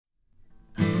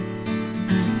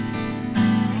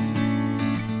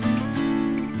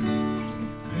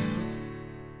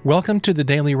Welcome to the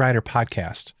Daily Writer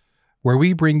Podcast, where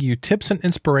we bring you tips and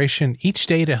inspiration each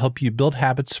day to help you build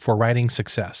habits for writing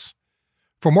success.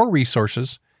 For more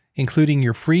resources, including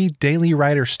your free Daily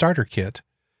Writer Starter Kit,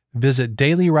 visit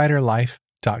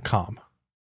dailywriterlife.com.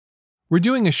 We're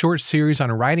doing a short series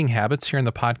on writing habits here in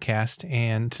the podcast,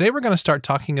 and today we're going to start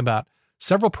talking about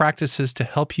several practices to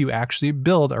help you actually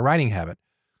build a writing habit.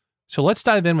 So let's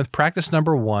dive in with practice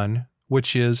number 1,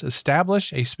 which is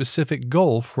establish a specific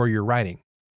goal for your writing.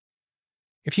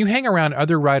 If you hang around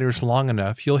other writers long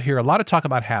enough, you'll hear a lot of talk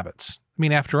about habits. I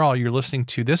mean, after all, you're listening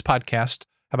to this podcast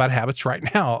about habits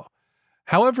right now.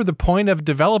 However, the point of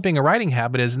developing a writing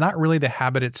habit is not really the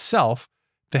habit itself.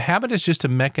 The habit is just a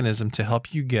mechanism to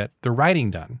help you get the writing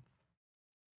done.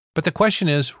 But the question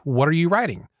is, what are you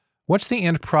writing? What's the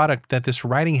end product that this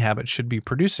writing habit should be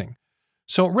producing?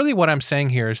 So really what I'm saying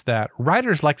here is that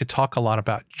writers like to talk a lot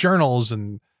about journals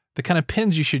and the kind of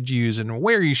pens you should use and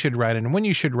where you should write and when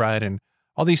you should write and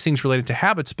all these things related to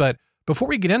habits. But before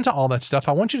we get into all that stuff,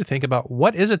 I want you to think about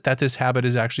what is it that this habit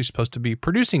is actually supposed to be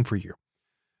producing for you.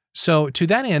 So to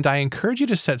that end, I encourage you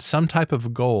to set some type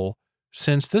of goal,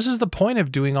 since this is the point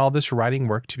of doing all this writing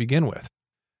work to begin with.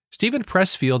 Steven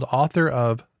Pressfield, author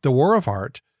of The War of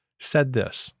Art, said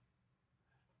this: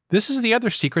 "This is the other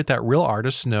secret that real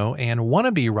artists know and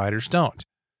wannabe writers don't.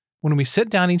 When we sit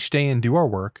down each day and do our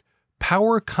work,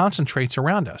 power concentrates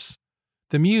around us.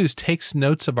 The muse takes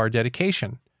notes of our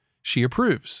dedication. She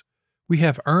approves. We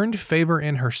have earned favor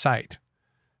in her sight.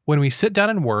 When we sit down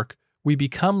and work, we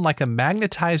become like a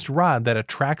magnetized rod that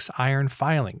attracts iron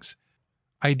filings.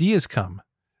 Ideas come.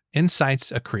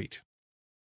 Insights accrete."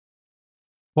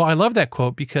 Well, I love that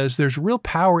quote because there's real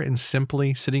power in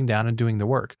simply sitting down and doing the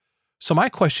work. So my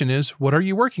question is, what are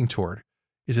you working toward?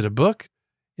 Is it a book?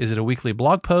 Is it a weekly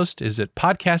blog post? Is it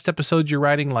podcast episodes you're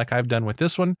writing like I've done with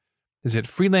this one? Is it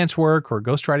freelance work or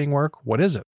ghostwriting work? What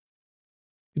is it?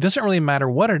 It doesn't really matter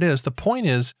what it is. The point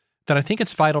is that I think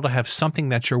it's vital to have something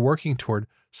that you're working toward,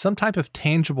 some type of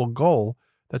tangible goal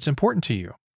that's important to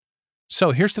you.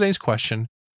 So here's today's question.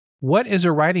 What is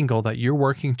a writing goal that you're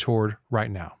working toward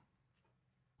right now?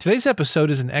 Today's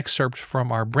episode is an excerpt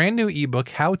from our brand new ebook,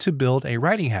 How to Build a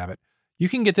Writing Habit. You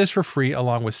can get this for free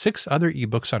along with 6 other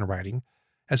ebooks on writing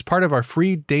as part of our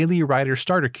free Daily Writer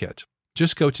Starter Kit.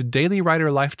 Just go to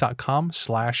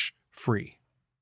dailywriterlife.com/free.